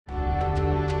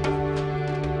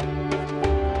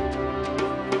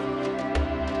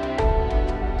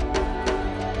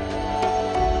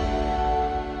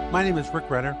My name is Rick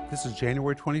Renner. This is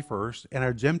January 21st, and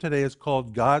our gem today is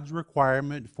called God's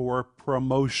Requirement for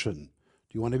Promotion.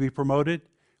 Do you want to be promoted?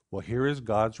 Well, here is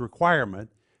God's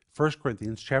requirement. 1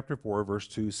 Corinthians chapter 4, verse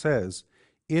 2 says,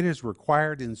 "It is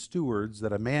required in stewards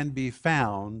that a man be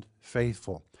found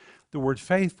faithful." The word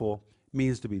faithful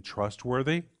means to be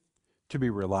trustworthy, to be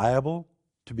reliable,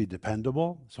 to be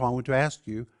dependable. So I want to ask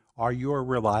you, are you a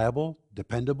reliable,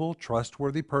 dependable,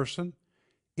 trustworthy person?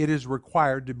 It is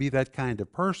required to be that kind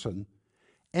of person.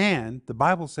 And the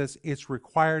Bible says it's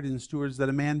required in stewards that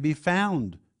a man be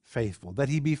found faithful, that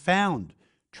he be found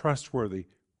trustworthy,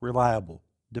 reliable,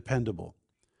 dependable.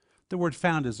 The word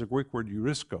found is the Greek word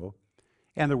eurisko,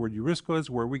 and the word eurisko is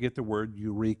where we get the word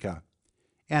eureka.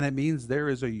 And it means there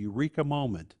is a eureka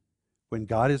moment when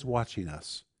God is watching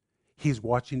us. He's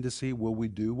watching to see, will we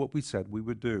do what we said we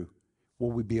would do?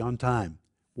 Will we be on time?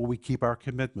 Will we keep our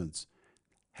commitments?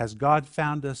 Has God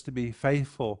found us to be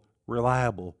faithful,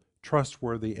 reliable,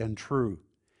 trustworthy, and true?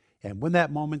 And when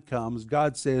that moment comes,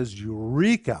 God says,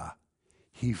 Eureka!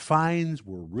 He finds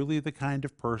we're really the kind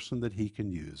of person that He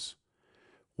can use.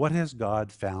 What has God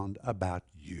found about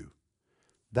you?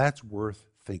 That's worth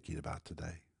thinking about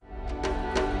today.